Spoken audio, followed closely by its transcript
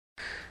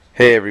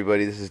Hey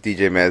everybody, this is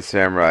DJ Mad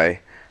Samurai.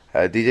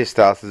 DJ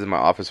Stylist is in my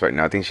office right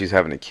now. I think she's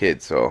having a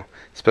kid, so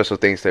special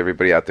thanks to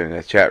everybody out there in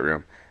the chat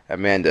room.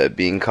 Amanda,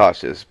 Being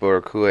Cautious,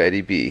 Boricua,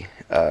 EddieB,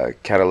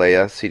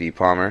 Cattelya, CD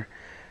Palmer,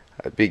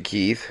 Big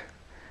Keith,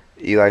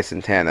 Eli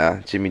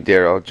Santana, Jimmy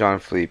Darryll, John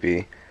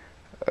Filippi,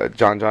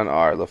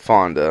 JonJonR,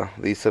 Fawnduh,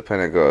 Lisa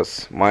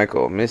Panagos,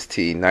 Michael, Miss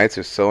T, Nights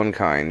Are So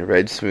Unkind,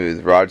 Rejj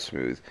Smooth, Rod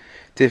Smooth,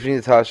 Tiffany,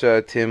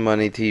 Natasha, Tim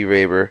Money T,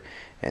 Raber,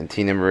 and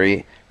Tina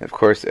Marie, and of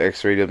course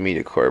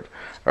XRadio.biz Corp.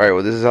 Alright,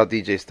 well this is how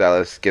DJ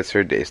Stylist gets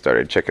her day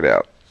started. Check it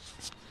out.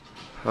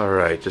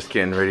 Alright, just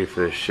getting ready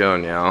for the show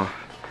now.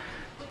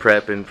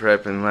 Prepping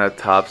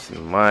laptops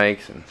and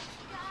mics and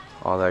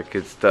all that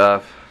good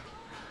stuff.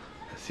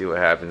 Let's see what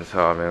happens.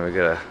 Oh man, we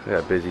got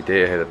a busy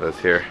day ahead of us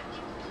here.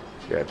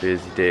 We got a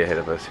busy day ahead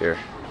of us here.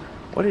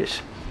 What are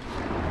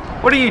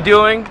you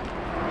doing?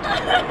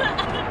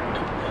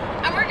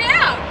 I'm working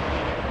out.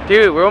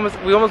 Dude,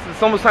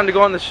 it's almost time to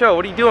go on the show.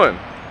 What are you doing?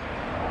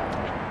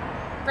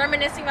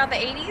 Reminiscing about the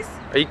 80s?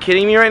 Are you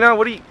kidding me right now?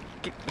 What are you?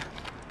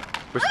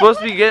 We're supposed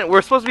to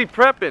be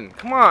prepping.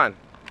 Come on.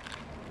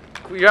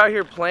 You're out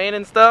here playing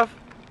and stuff.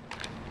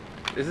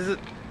 You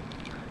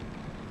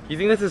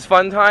think this is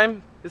fun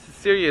time? This is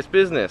serious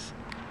business.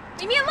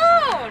 Leave me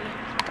alone.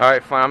 All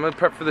right, fine. I'm gonna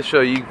prep for the show.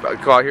 You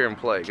go out here and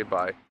play.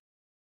 Goodbye.